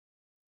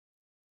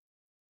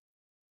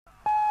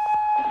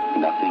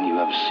Nothing you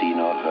have seen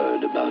or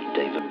heard about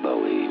David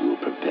Bowie will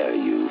prepare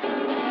you.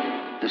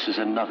 This is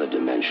another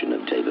dimension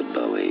of David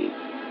Bowie,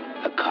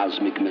 a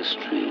cosmic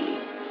mystery,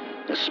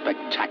 a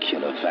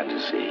spectacular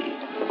fantasy,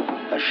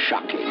 a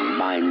shocking,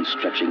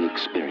 mind-stretching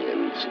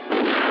experience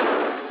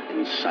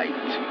in sight,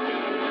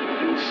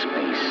 in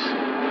space,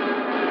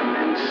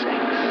 and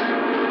sex.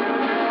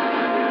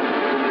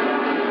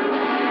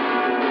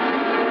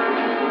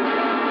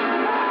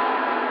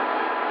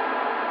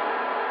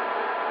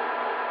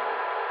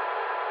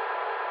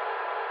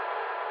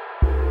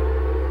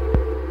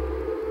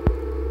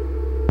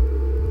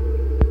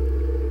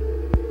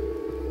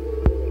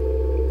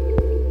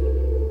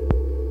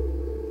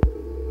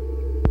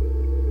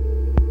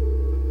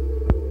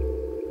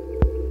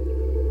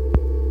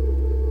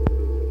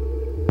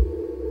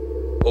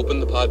 Open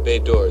the pod bay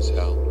doors,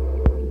 Hal.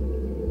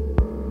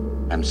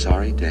 I'm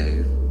sorry,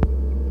 Dave.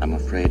 I'm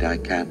afraid I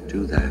can't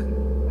do that.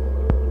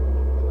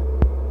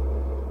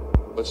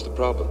 What's the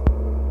problem?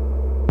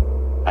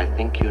 I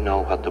think you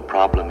know what the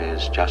problem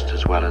is just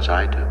as well as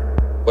I do.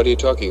 What are you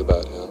talking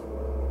about, Hal?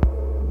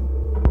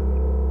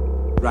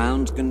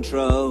 Ground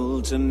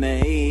control to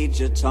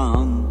Major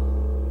Tom.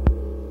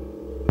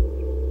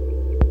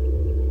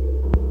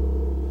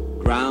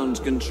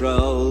 Ground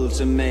control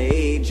to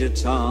Major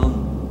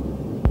Tom.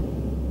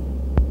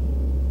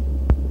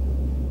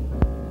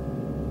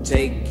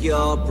 Take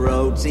your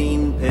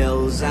protein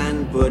pills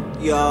and put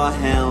your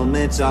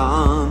helmet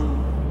on.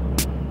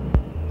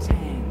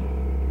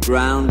 10.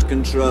 Ground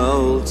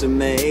control to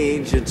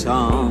Major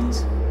Tom.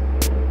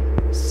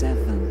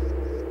 7.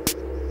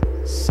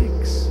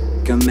 6.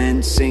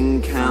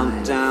 Commencing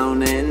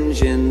countdown,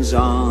 engines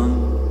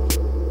on.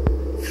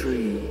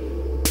 3.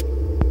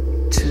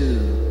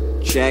 2.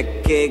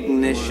 Check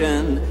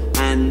ignition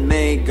and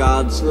may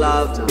God's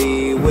love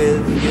be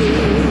with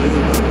you.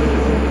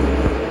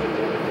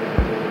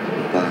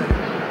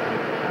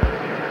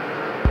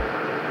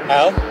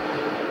 Hal?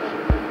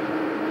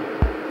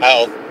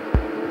 Hal?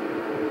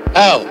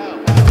 Hal?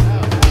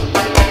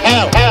 Hal?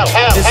 Hal?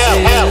 Hal? This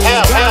is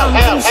ground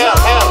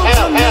control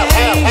to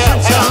Major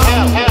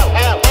Tom.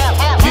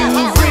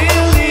 You've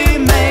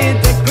really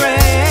made the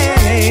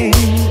grade,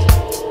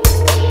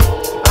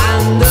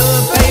 and the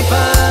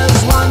papers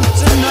want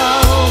to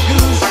know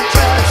whose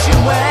shirt you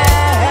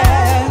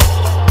wear.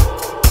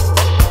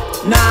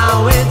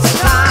 Now it's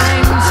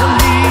time to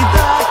leave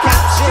the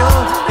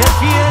capsule if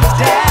you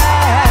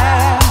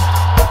dare.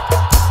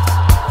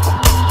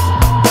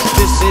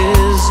 This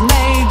is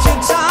Major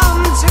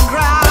Tom to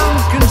ground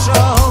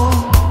control.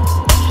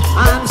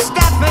 I'm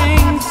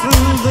stepping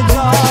through the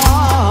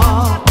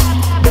door,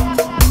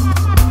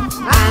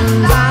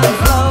 and I'm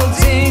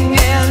floating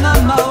in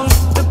a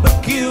most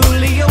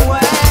peculiar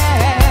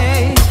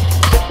way.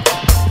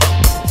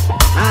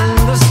 And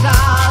the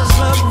stars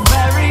look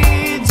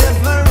very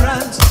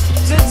different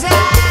today.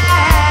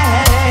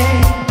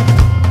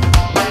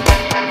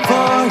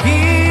 For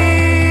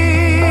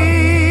here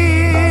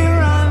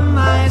am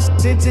I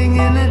sitting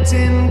in a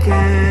tin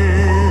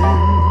can,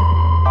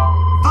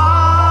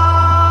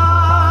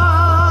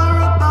 far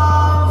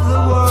above the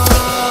world.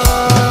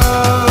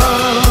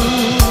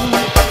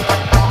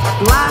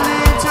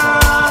 Planet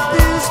Earth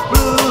is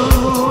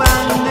blue,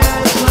 and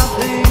there's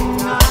nothing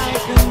I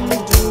can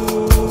do.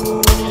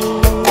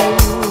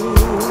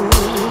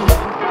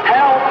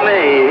 Help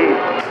me!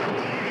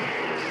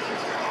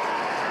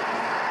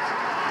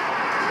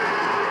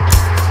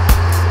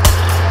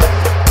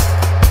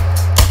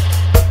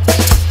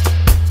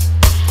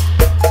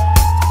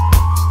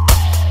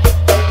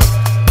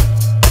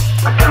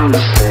 I can't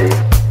stay.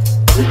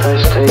 If I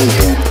stay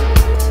here,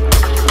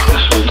 I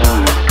shall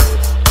die.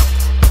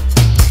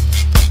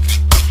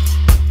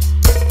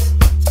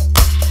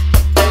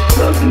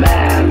 The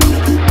man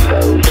who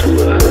fell to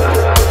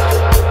earth.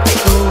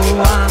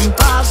 Oh, I'm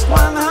past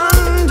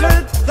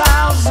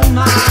 100,000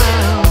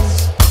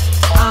 miles.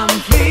 I'm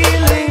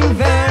feeling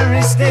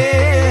very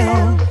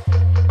still,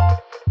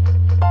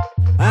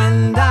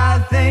 and I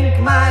think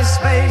my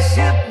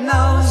spaceship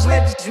knows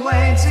which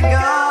way to go.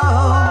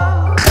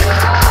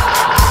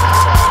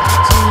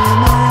 To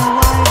my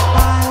wife, I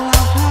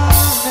love her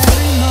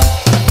very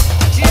much.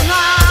 She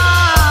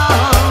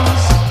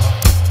knows.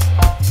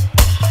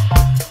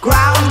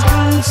 Ground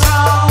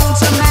control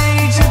to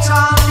Major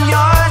Tom,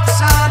 your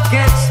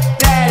circuit's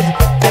dead.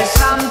 There's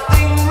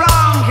something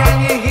wrong. Can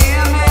you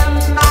hear me,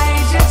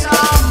 Major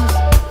Tom?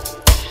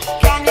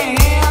 Can you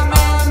hear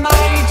me,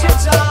 Major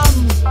Tom?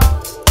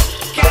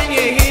 Can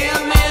you hear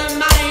me,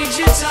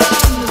 Major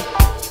Tom?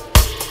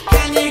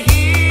 Can you hear?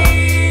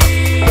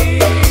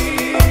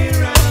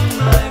 Am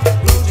I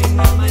floating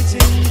on my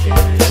tin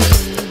can?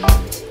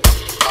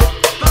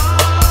 Far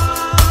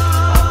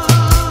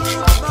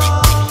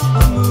above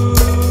the moon.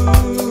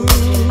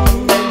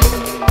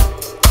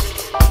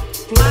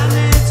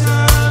 Planet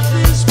Earth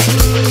is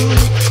blue,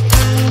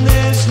 and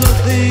there's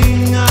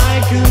nothing I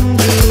can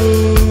do.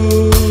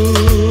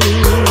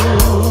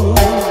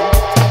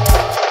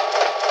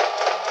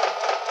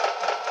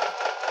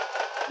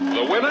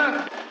 The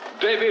winner,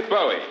 David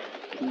Bowie.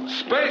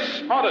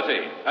 Space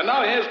Oddity. And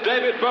now here's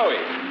David Bowie.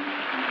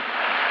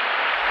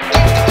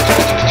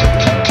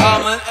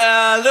 I'm an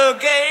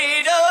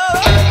alligator.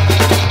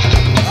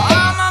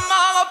 I'm a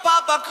mama,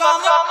 papa,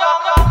 come on.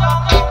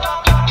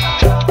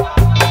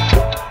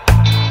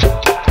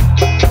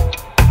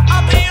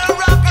 I'll be a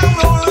rock and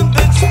rollin'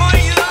 bitch for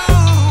you.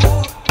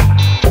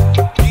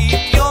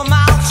 Keep your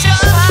mouth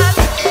shut.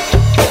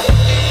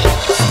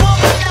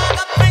 Smoking like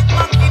a big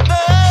monkey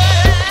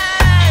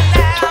bird.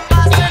 And I'm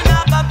busting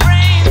up my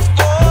brains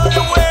for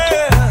the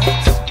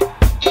words.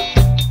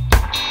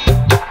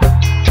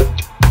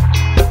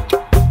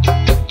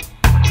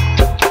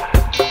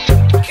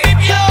 Keep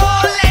your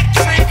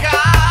electric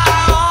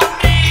on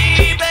me,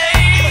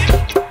 babe.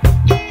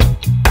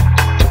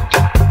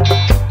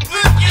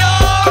 Put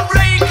your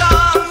ray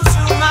gun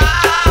to my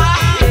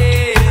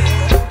head.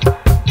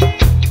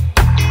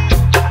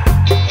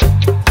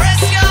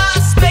 Press your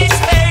space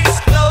face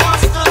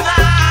close to my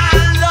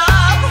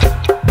love.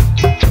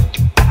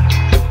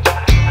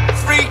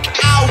 Freak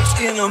out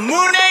in a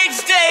moon age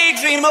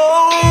daydream,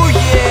 oh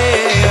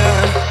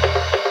yeah.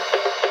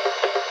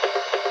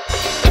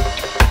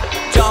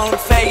 Don't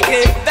fake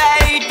it,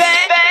 baby.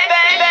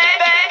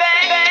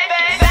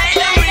 Lay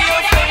the real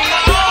thing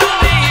on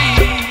me.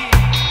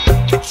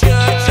 The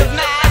church of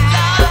my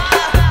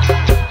love.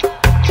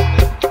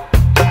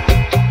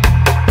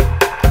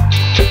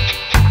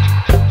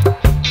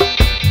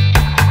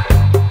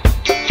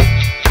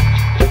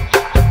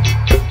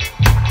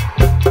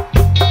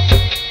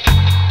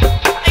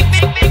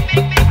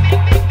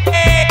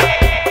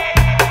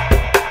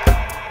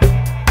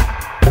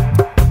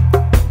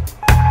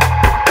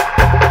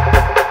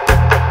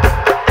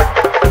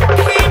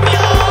 Keep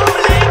your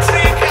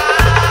electric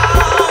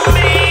on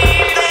me,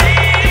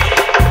 babe.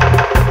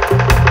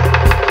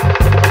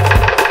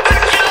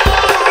 Put your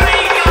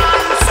ray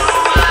gun to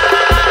my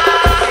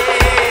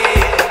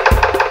head.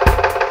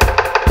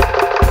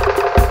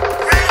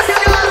 Press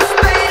your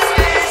space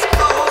face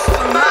close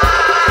to my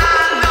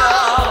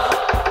love.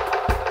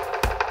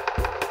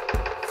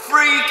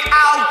 Freak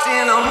out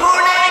in a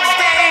moon age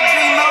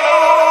daydream,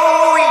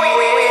 oh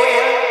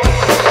yeah.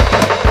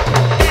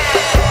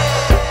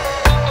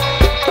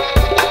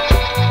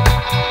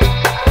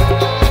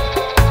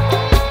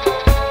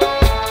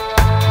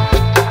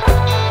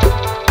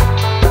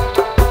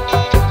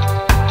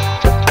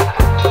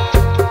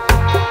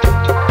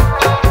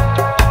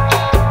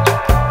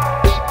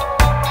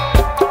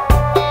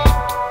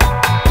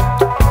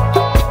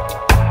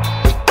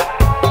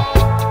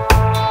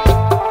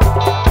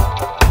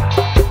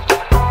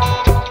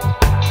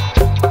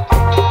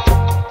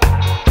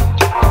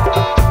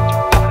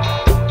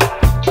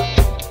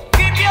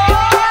 Keep your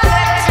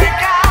electric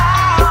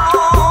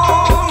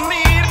on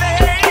me,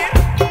 babe.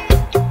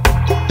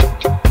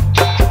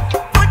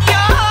 Put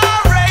your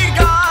ray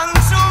gun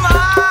to my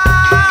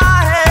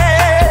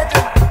head.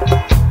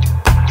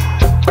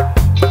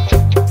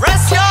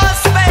 Press your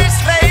space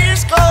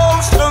face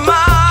close to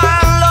my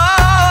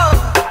love.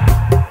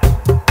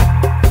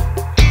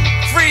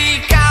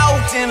 Freak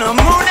out in a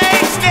moon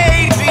age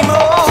daydream, oh.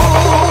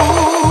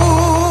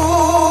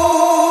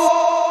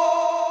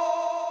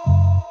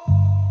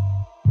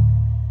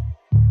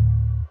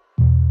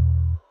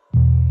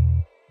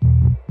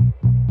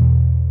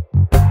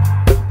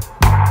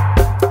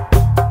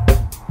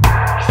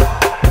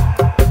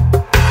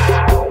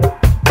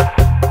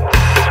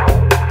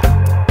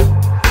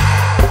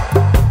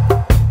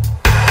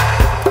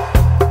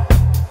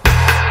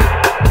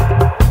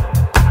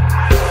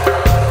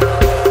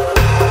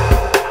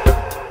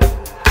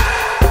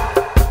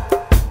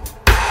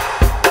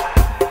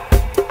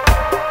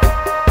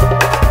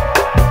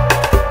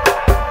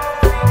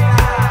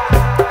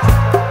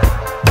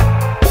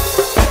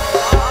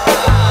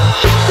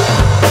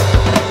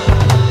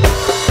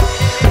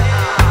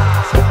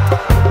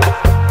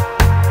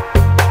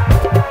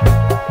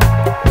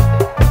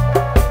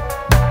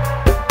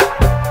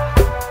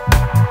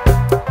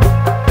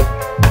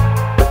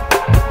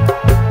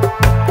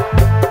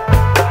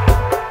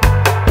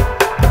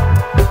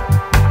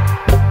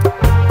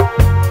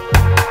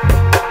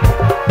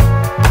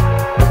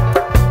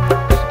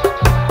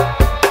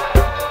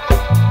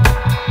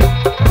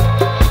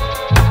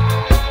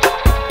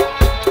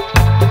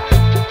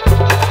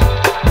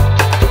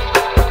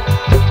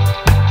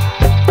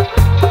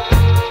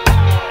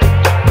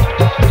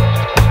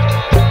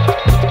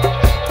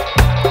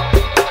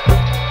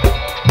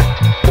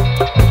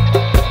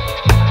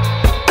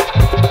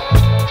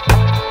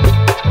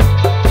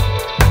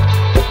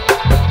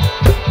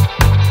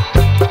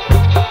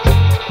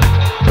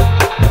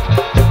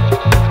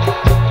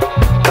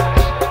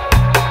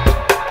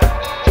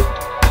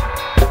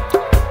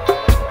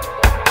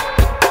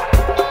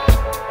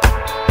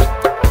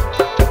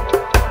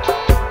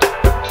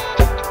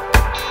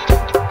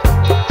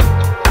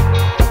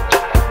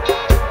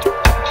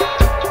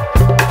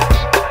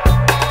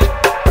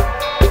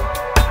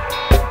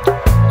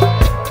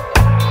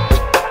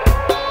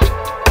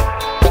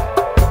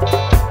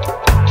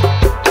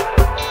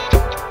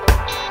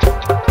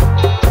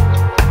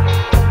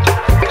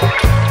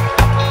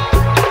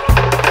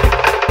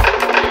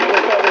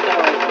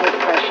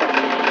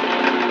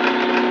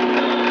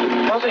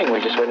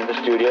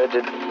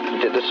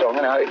 did the song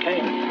and how it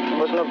came. It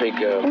wasn't a big...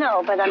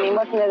 No, but I mean,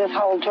 wasn't there this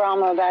whole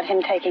drama about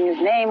him taking his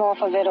name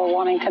off of it or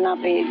wanting to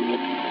not be...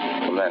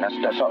 Well, then,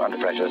 that's not Under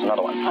Pressure. There's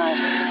another one. Right.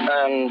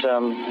 And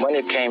when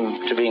it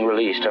came to being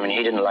released, I mean,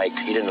 he didn't like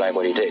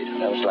what he did.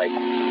 That was like,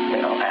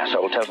 you know,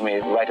 asshole tells me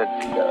right at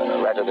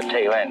the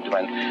tail end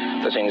when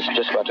the thing's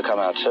just about to come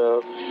out.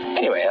 So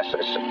anyway, that's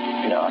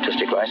you know,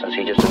 artistic license.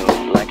 He just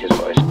didn't like his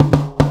voice.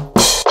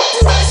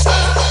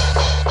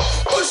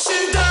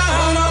 Pushing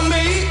down on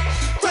me,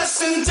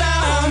 pressing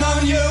down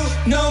on you.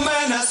 No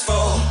man has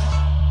fall.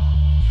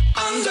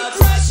 Under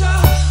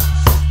pressure,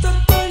 the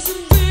boys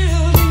are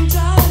building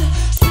down,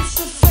 splits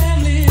the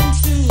family in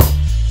two,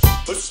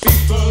 puts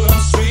people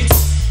on streets.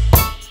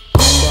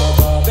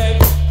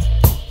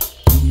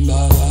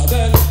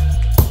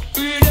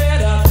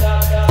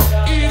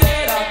 Eat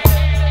it up.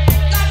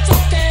 That's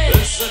okay.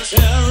 It's the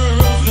terror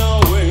of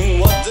knowing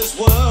what this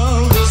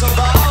world is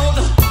about.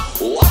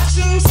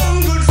 Watching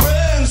some good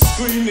friends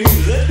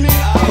screaming, let me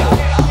out.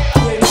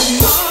 When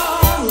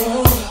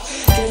tomorrow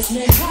gets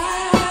me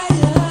higher,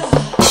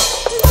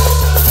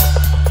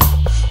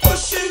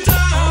 pushing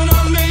down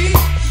on me,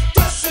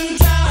 pressing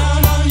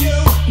down on you.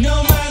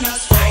 No man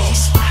has fall.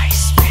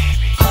 Ice,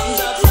 baby.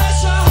 Under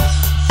pressure,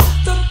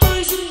 the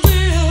boys are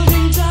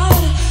building down,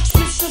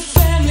 splits the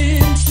family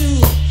in two,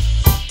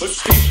 puts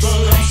people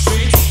on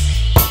streets.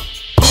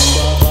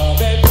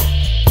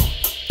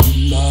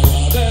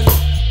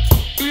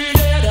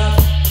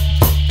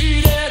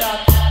 Eat it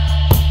up.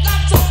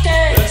 That's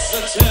okay. It's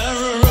the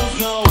terror of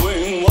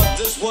knowing what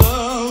this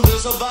world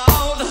is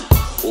about.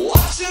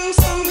 Watching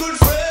some good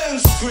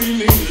friends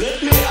screaming,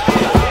 let me out.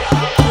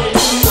 When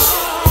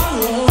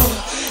tomorrow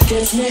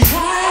gets me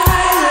higher.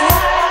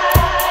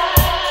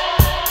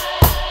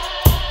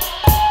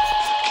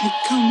 Keep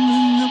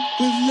coming up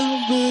with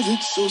love, but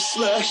it's so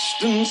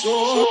slashed and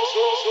torn.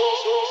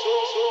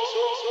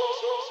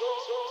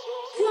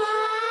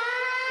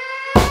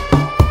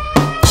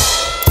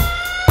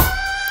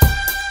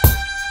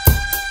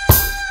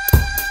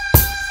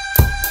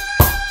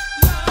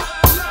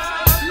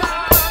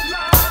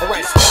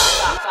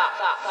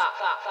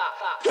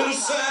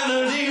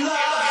 Insanity love.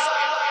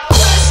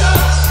 Pressure,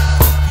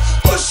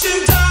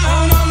 pushing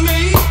down on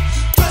me,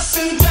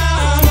 pressing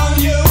down on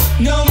you.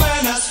 No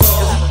man has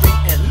fall.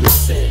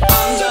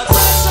 Under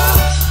pressure,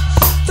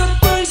 the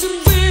boys are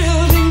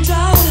building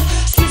down,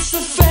 splits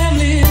the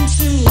family in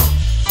two,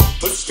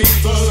 puts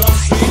people on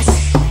streets.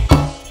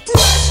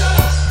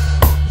 Pressure,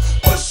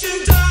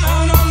 pushing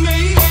down on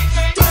me,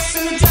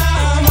 pressing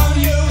down on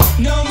you.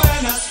 No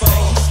man has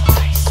fall.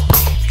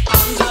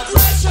 Under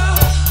pressure,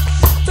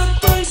 the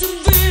boys are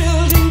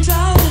building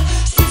down,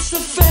 splits the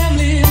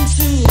family in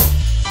two,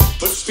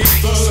 puts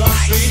people on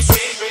streets.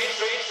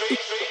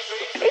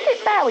 Is it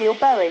Bowie or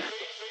Bowie?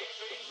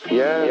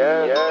 Yeah.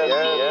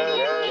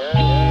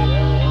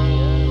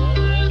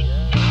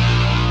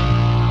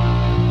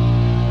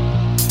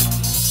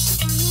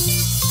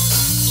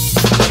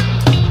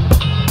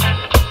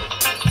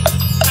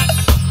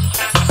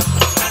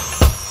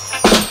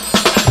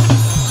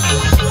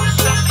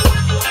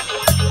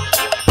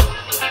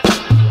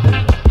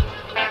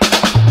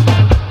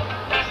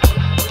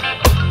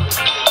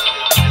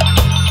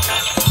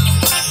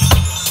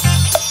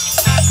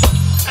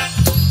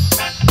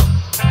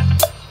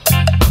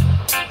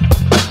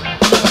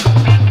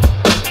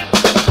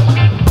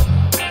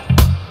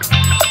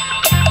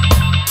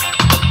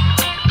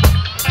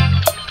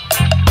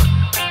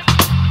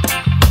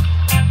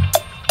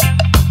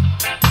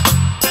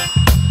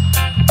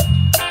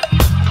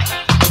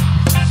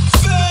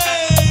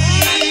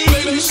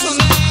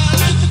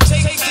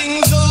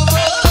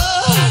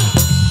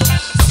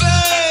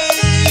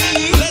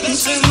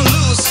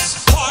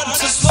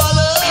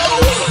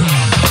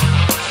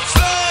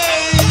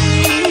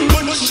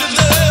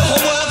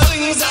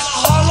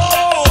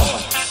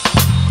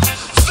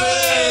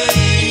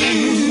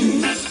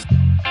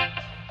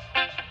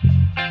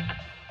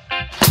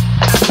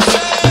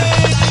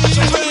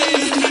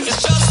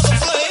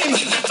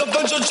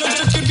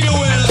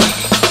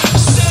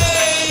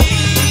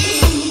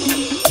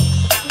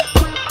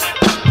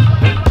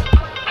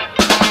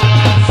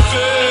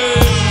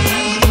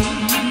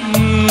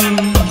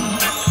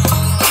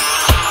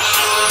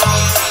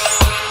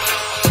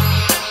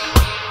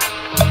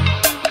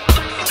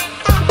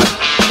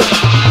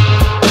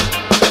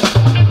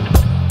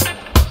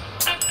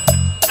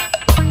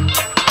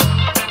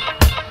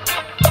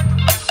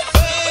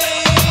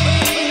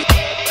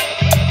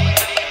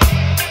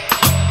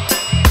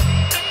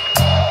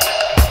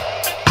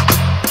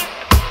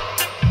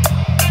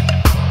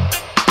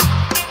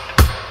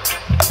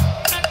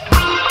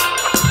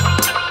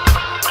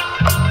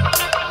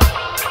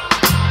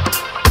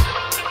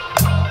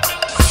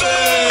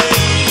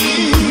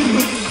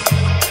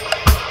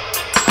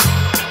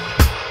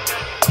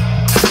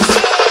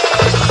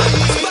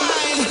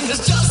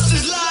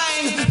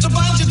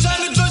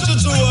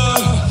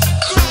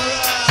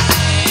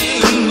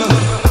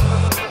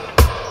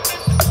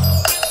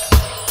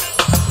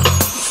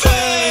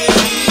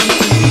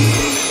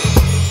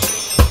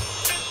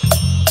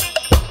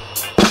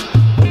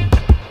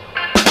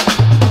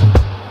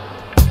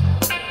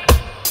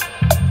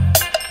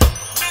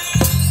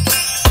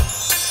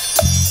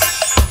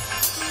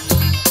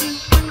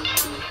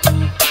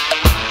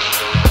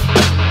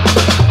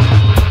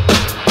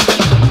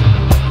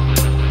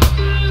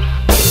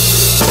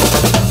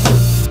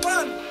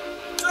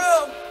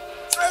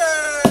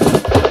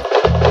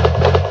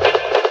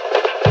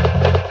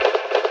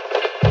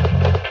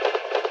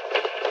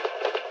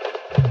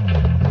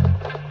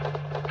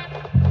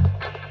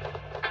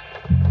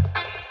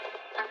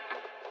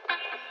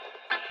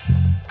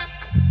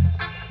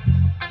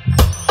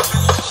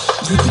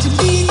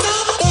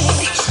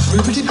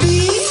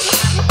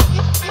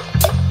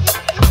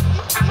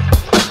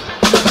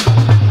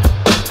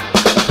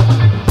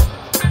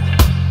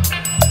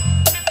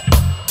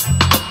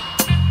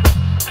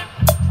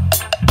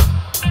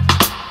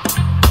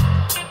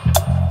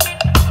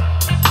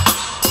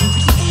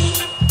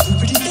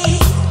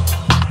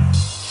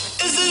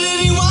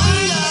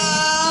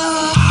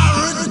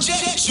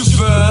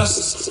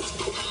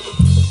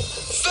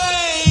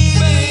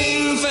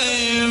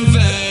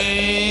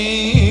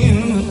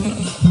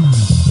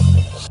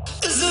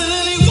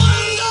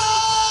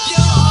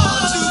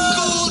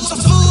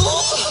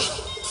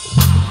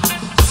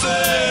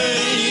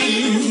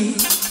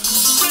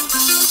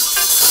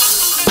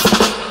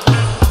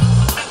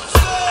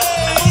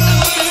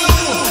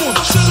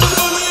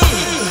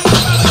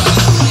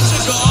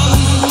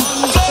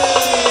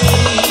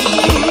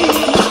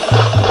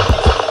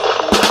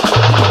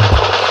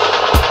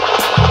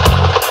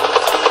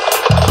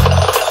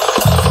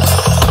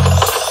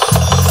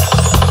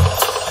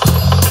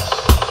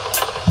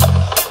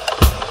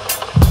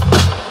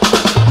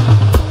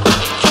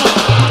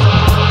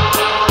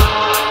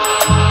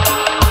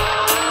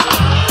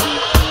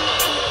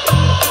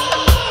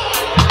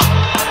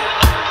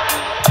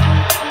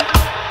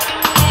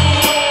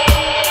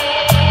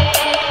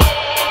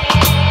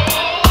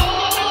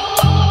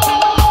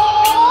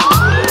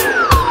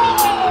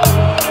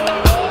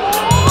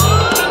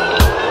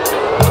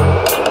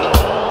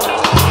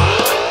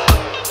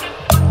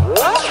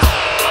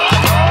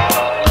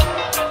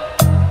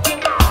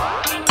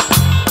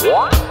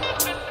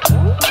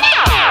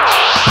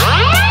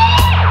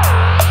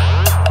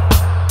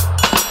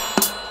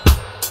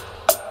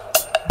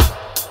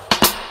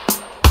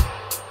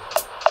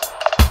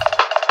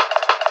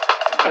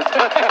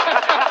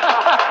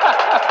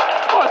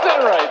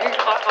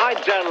 I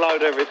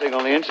download everything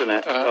on the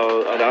internet,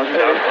 so I don't.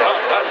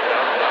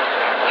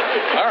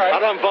 All right. I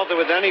don't bother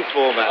with any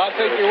format. I'll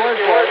take your word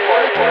for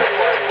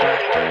it.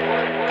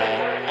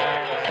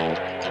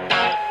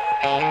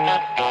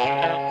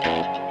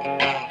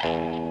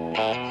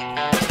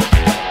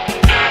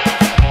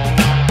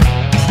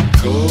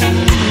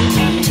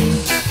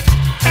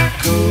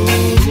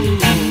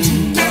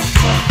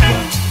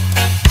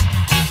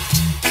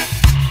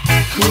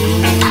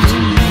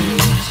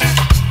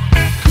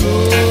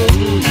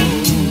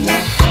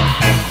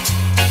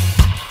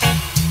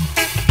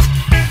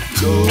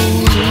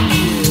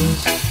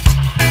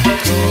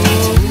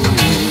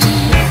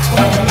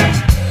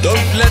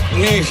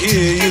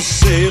 Hear you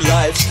say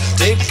life's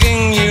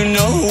taking you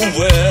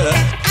nowhere.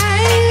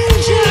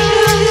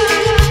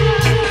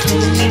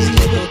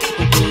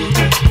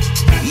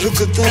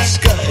 Look at that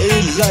sky,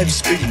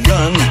 life's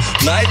begun.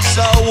 Nights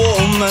are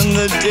warm and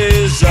the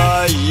days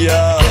are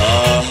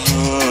young.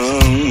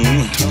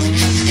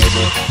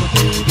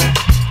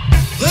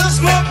 There's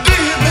my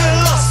baby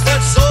lost,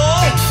 that's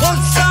all.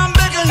 Once I'm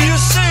begging you,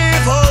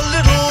 save her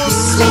little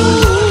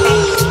soul.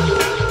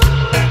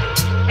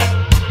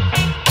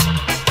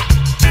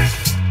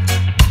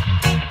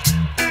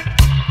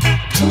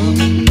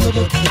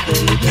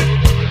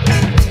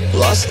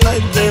 Last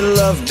night they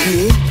loved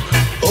you,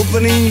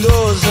 opening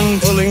doors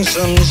and pulling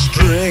some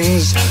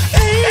strings.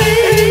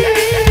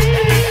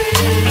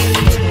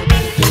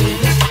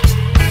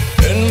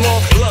 In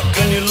walked luck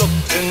and you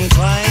looked in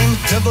time.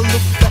 Never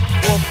look back,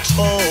 walk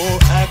tall,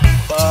 act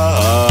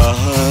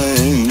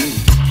fine.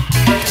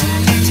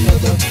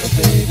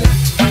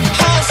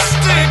 I'll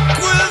stick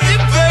with you,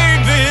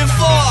 baby,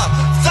 for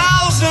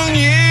 1,000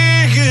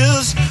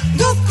 years.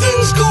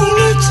 Nothing's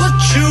gonna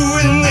touch you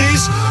in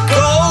these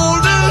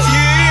golden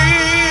years.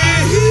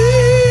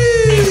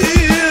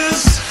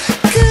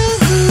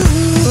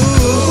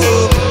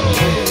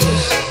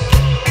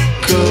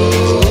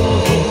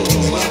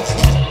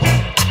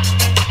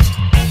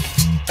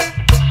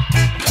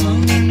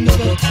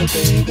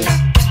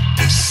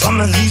 Some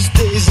of these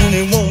days and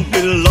it won't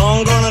be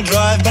long. Gonna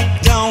drive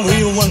back down where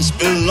you once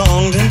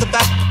belonged. In the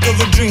back of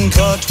a dream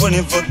car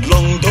 20 foot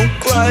long. Don't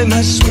cry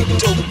my sweet,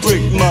 don't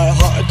break my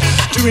heart.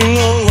 Doing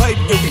alright,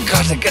 but we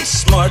gotta get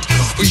smart.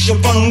 Wish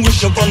upon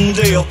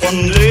day, upon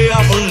day.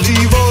 I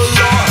believe, oh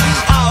Lord,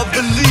 I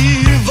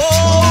believe, oh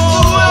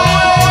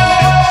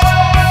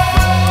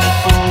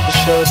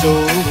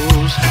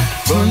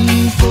Run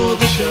for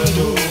the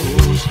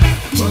shadows,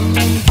 run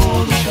for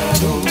the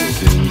shadows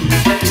in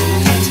these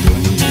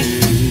golden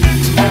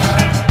years.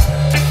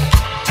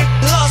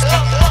 Lost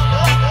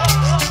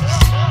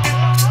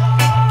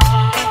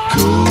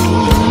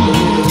golden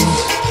years.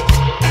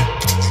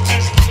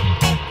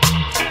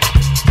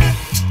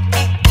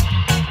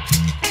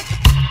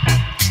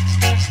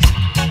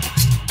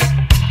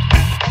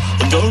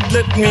 Don't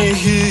let me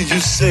hear you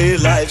say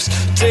life's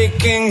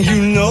taking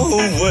you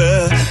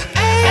nowhere.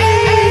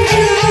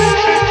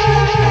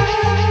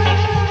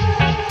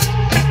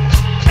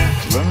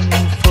 Run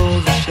for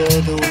the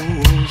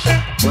shadows,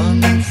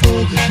 run for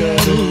the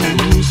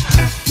shadows,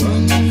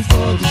 run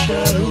for the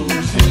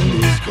shadows in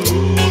these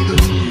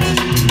golden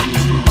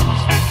years.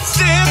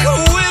 Stick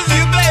with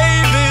you,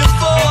 baby,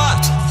 for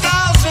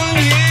 1,000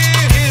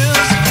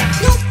 years.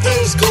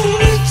 Nothing's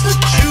gonna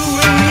touch you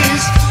in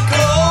these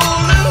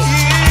golden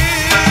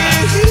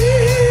years.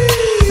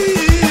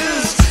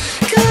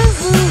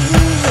 Golden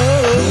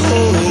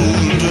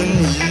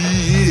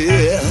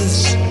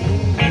years.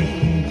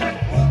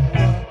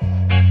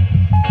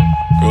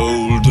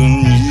 Golden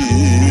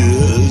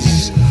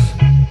years.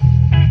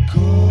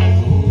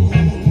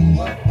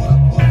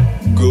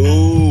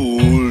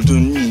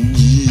 Golden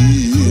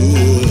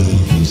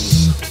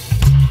years.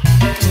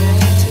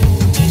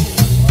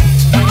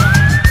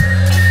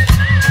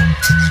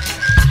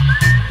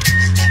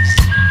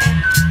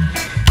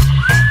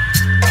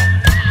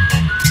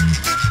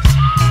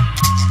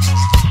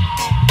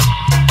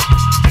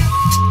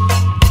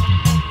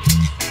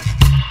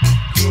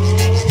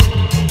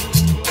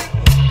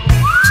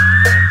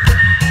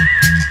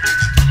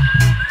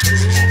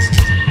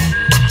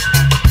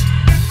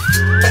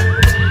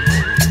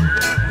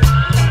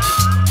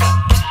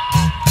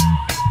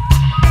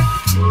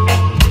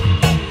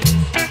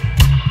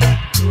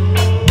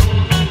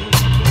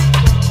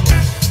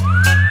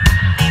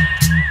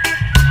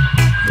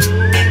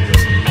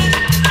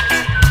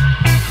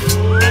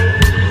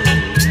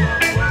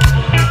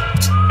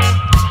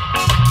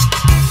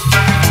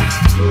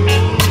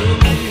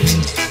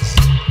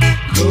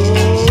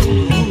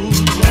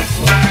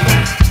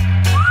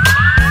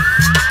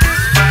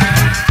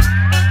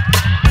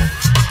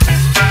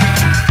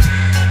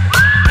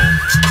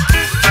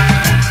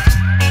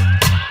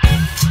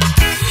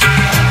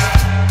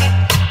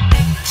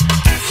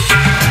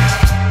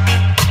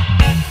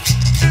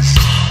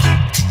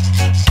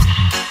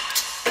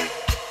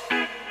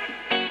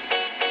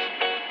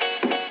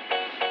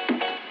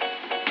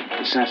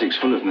 This attic's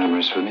full of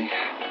memories for me.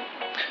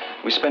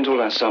 We spent all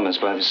our summers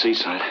by the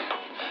seaside,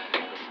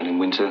 and in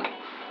winter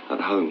at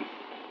home,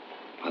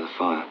 by the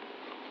fire.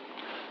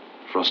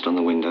 frost on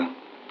the window,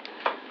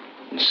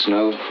 and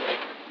snow.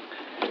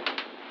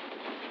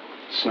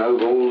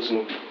 Snowballs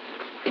and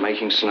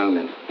making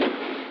snowmen.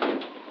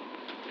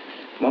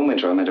 One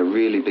winter I made a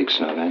really big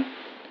snowman.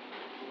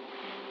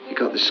 He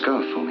got this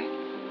scarf for me.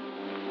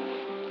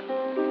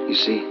 You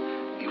see,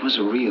 he was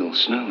a real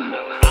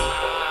snowman.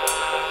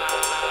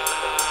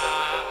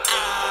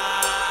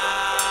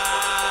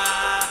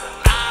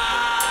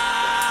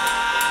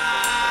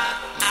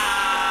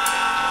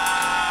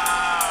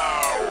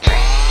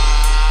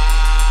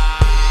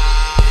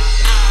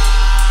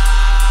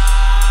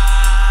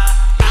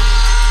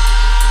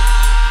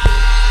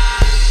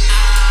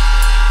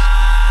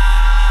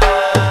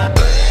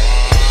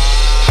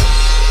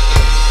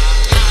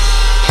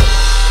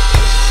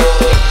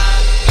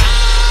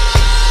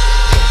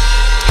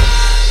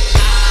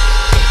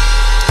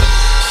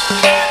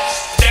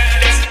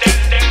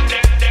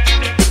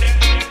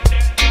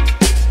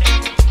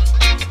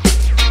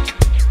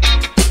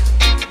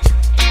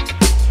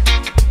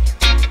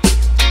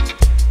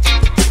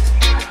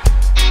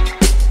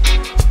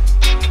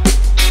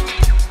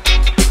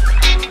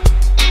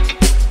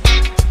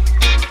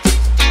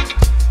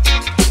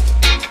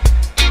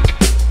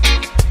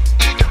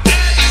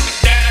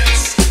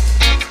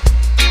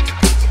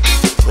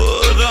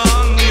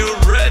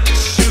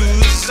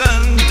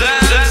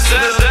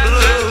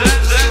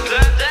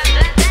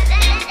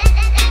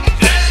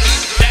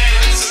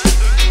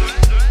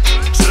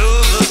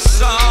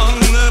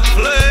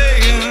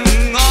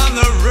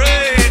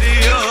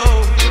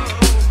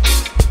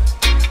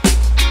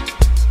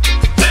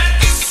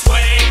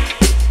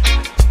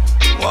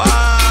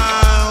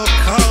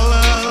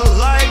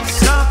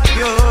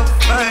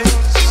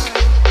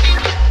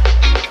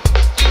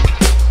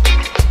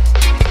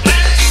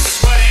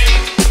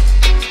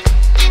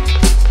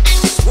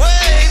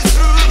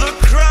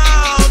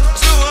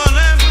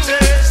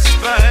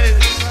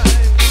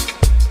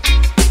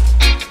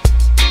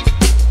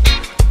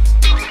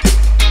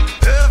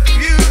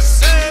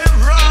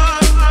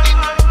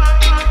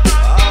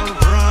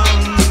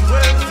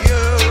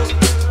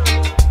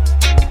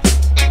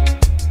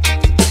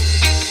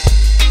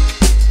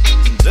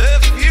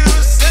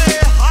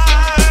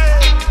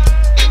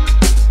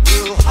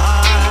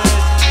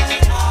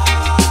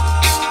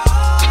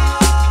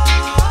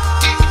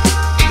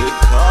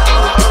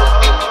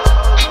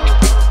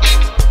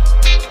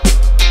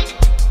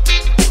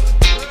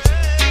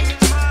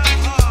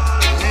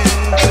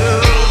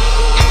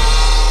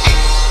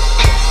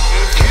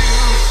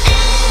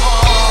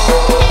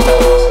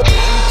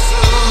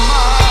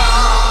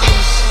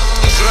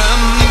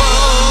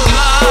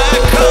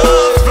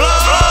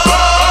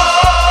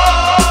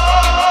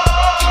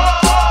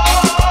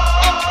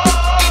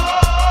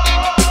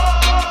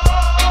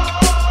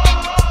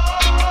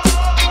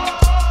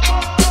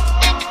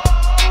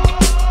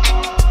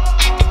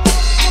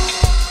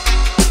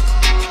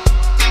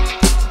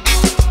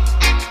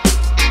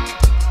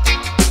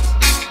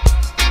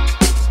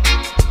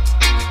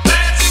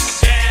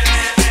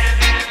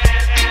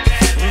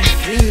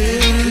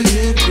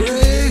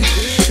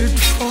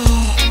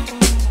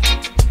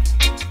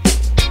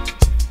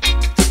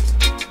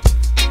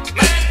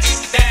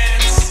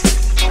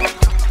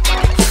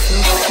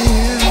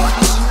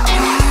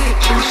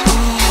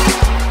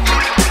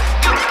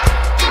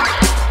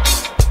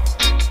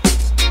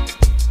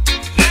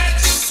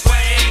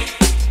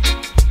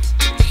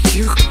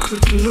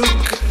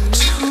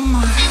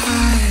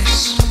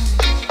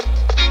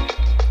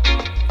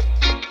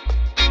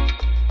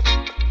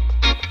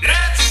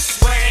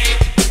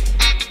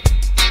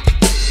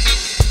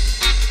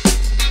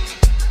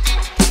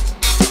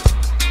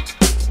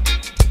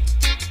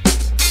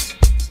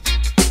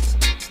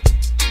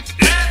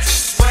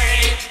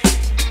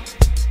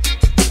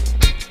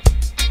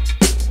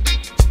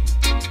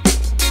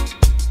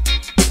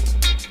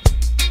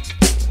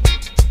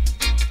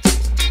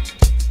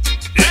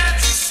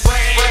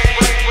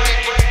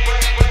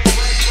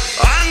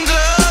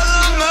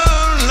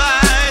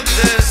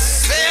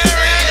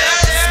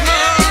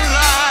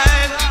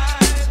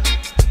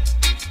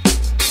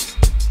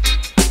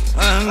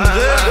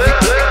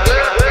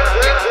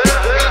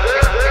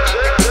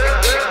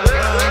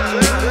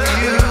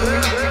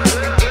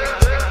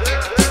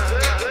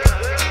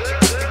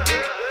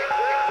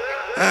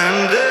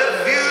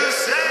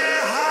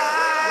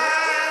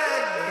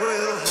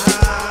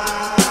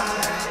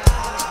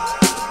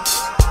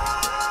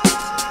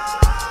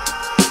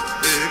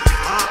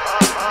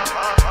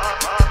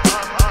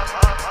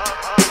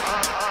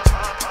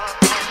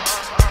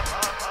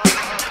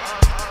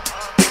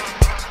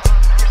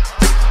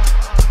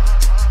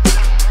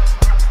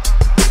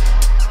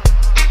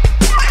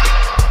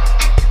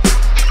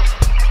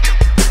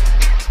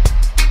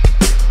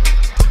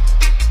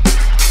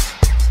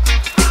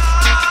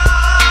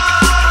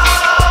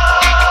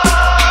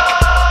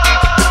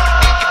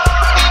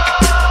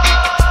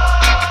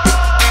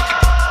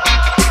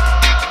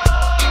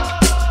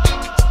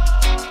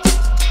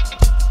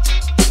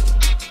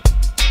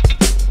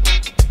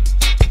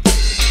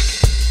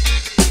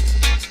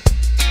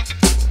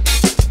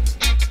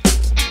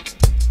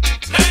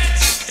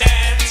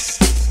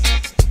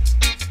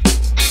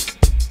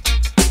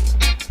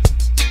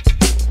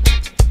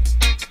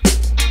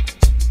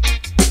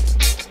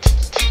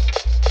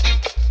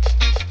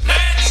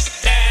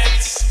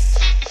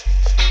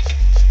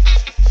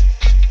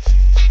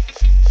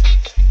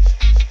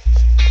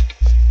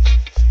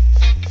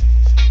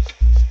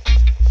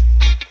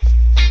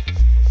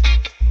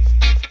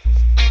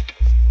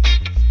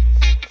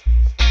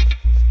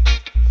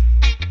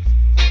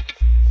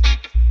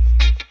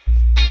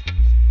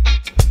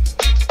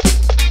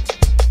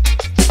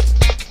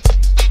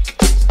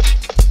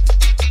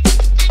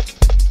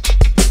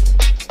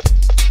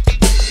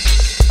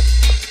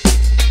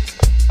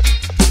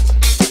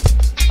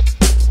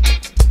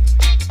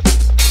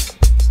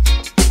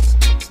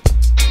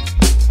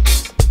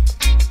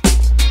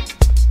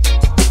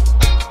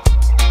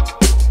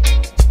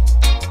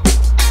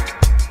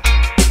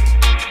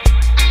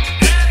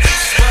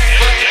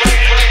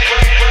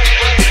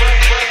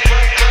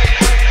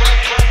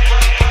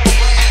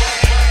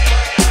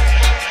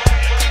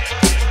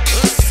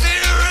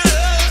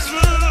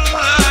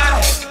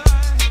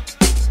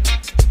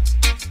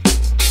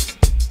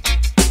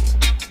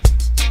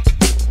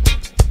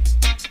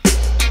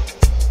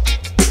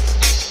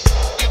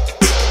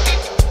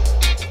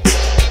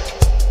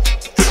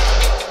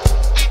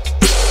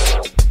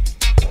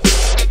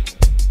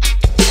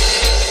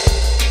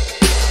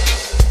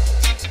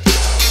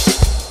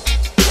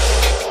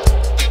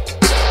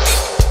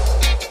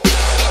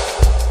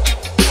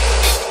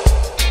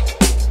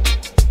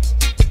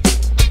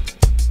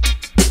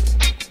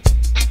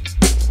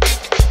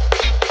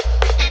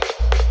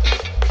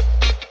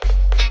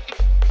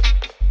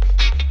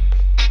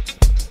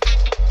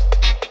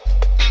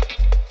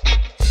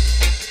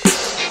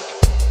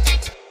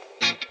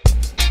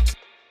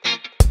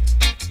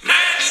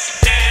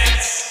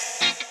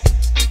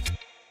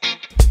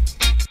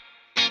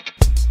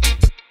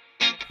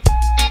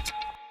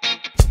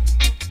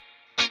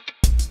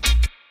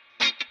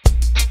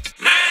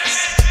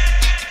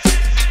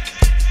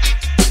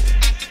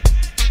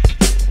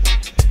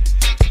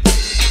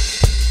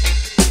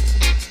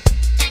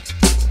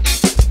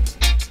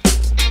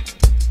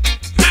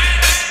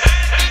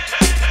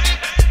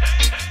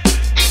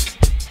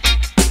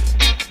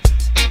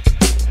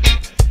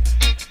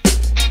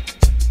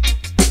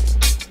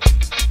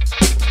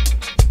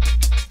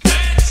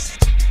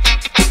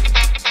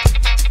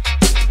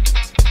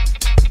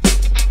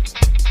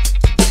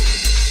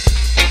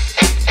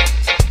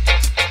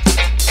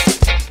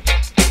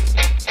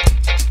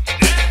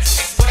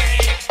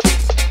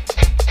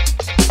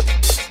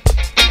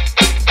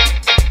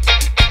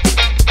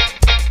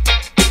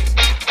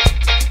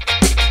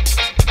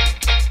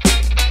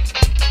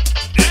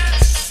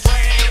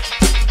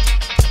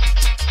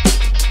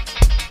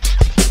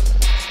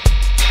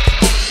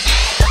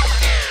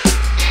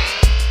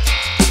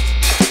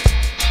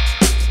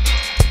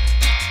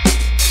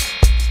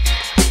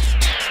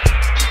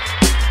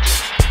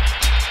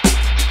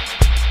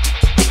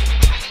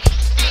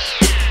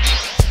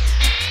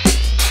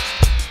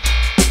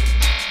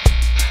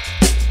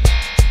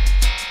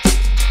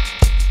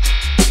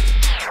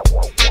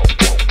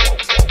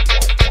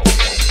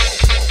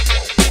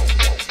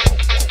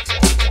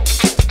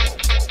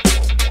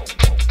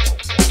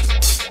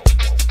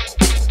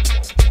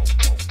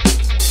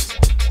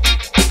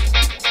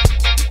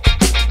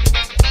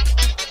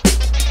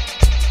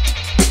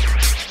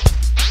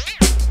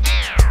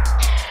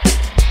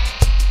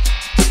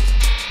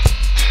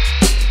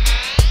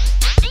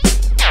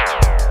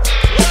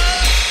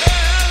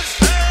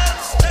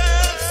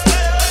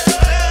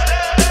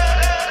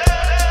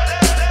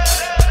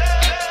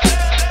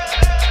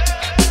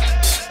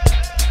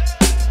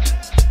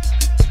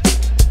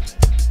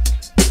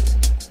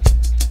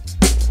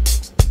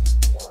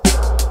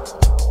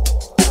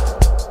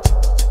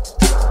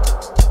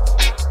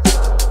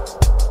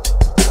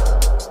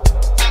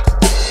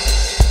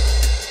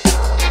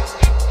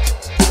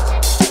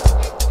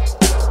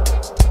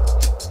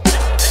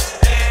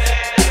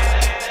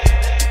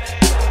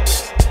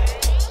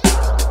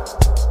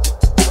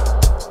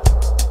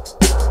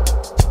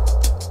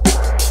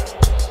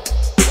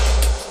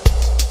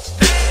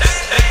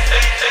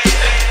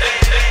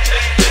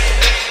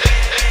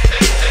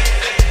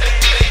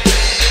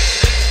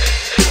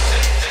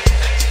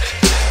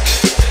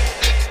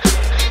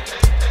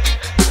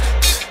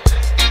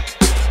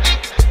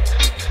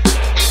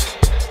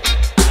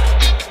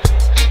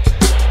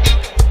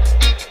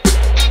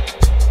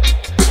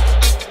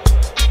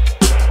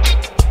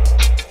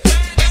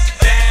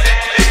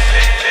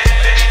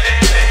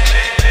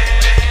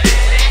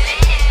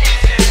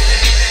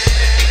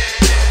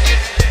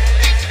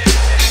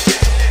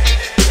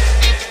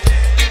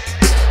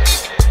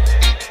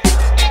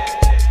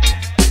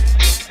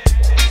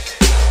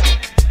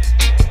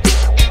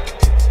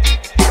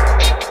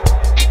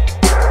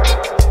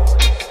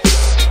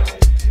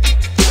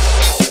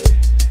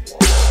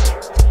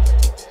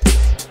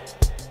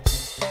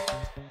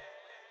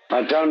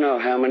 I don't know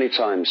how many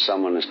times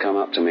someone has come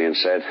up to me and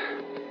said,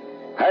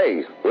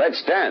 "Hey,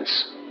 let's dance."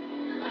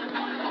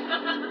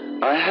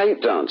 I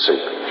hate dancing.